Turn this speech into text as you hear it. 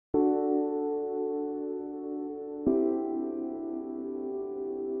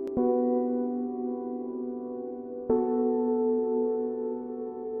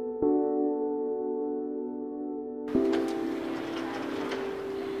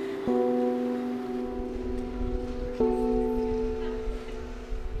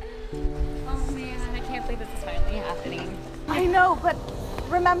know, but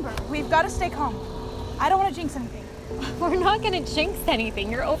remember, we've got to stay calm. I don't want to jinx anything. We're not gonna jinx anything.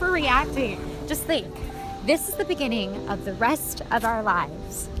 You're overreacting. Just think, this is the beginning of the rest of our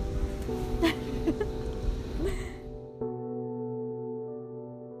lives.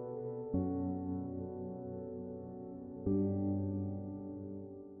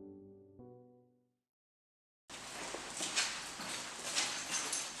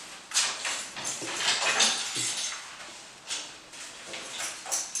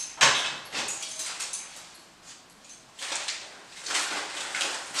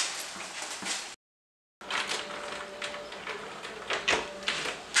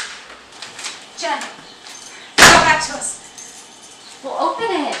 Jen, go back to us. Well, open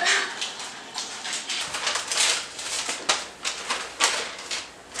it.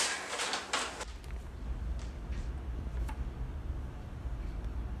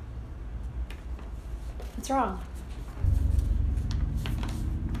 What's wrong?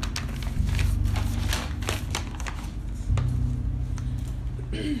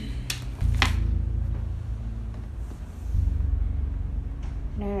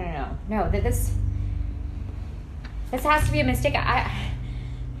 No, this has to be a mistake. I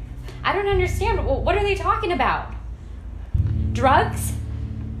don't understand. What are they talking about? Drugs?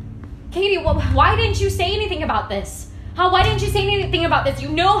 Katie, why didn't you say anything about this? Why didn't you say anything about this? You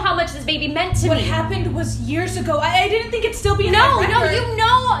know how much this baby meant to me. What happened was years ago. I didn't think it'd still be in No, my record.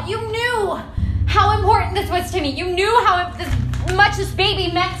 you knew how important this was to me. You knew how much this baby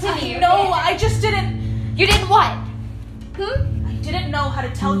meant to me. No, I just didn't. You didn't what? I didn't know how to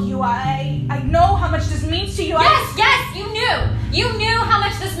tell you. I know how much this means to you. Yes, you knew. You knew how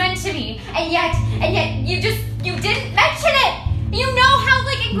much this meant to me. And yet you didn't mention it. You know how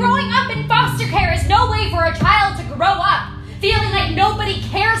growing up in foster care is no way for a child to grow up feeling like nobody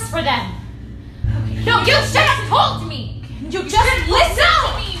cares for them. Okay, no, you should have told me. You just listen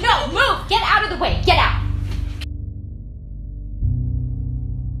to me. No, move. Get out of the way. Get out.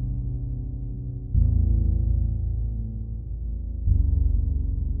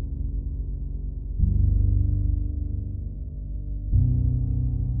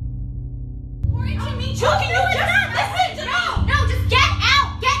 Just get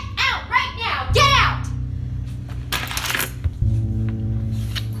out! Get out right now! Get out!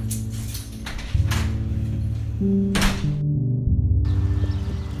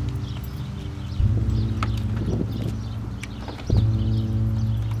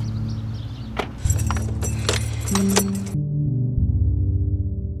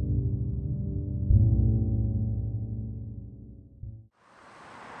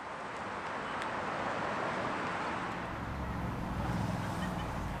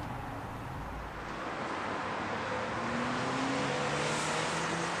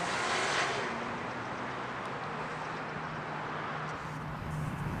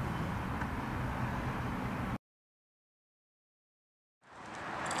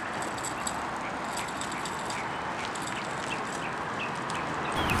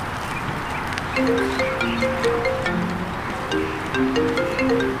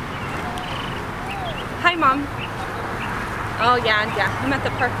 Hi, Mom. Oh, yeah, I'm at the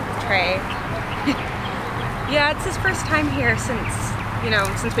park with Trey. Yeah, it's his first time here since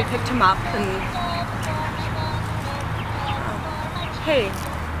we picked him up, and... Hey,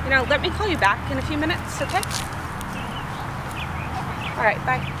 let me call you back in a few minutes, okay? All right,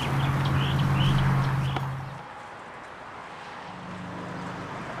 bye.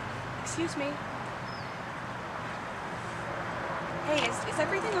 Excuse me. Hey, is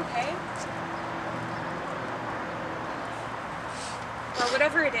everything okay? Or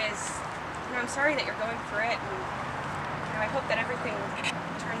whatever it is, I'm sorry that you're going through it, and I hope that everything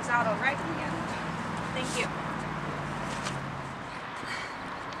turns out all right in the end. Thank you.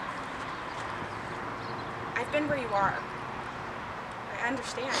 I've been where you are. I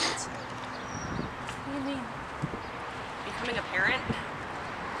understand. What do you mean? Becoming a parent?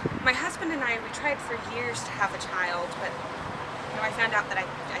 My husband and I, we tried for years to have a child, but I found out that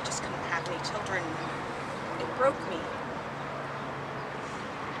I just couldn't have any children. It broke me.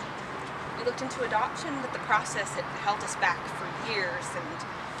 We looked into adoption, but the process, it held us back for years, and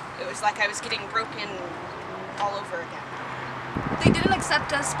it was like I was getting broken all over again. They didn't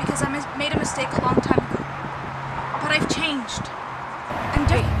accept us because I made a mistake a long time ago. But I've changed. I'm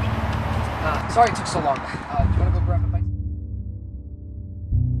different. Hey, sorry it took so long. Do you want to go grab a bite?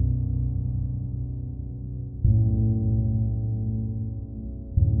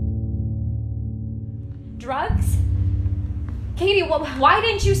 Drugs? Katie, why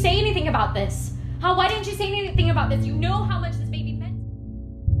didn't you say anything about this? Why didn't you say anything about this? You know how much this baby meant.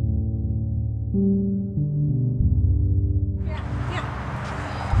 Yeah.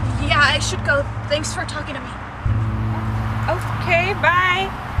 I should go. Thanks for talking to me. Okay, bye.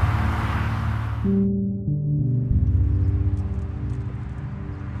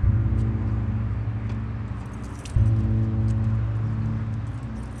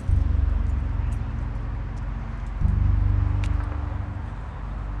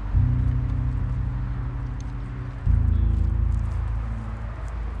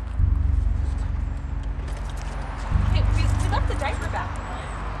 Hey, we left the diaper back.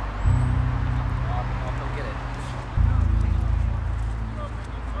 I'll go get it.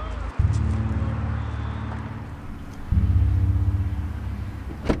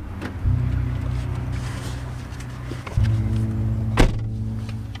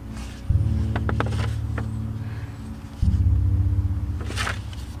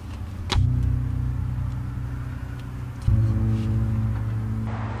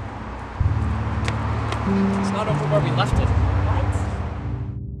 It's not over where we left it.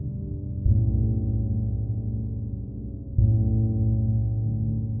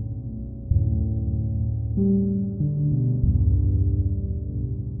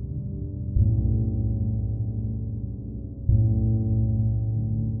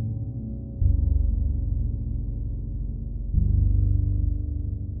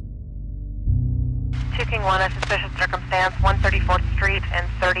 King 1, a suspicious circumstance, 134th Street and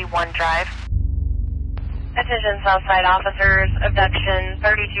 31 Drive. Attention Southside officers, abduction,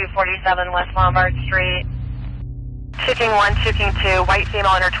 3247 West Lombard Street. King 1, King 2, white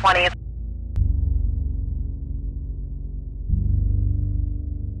female in her 20s.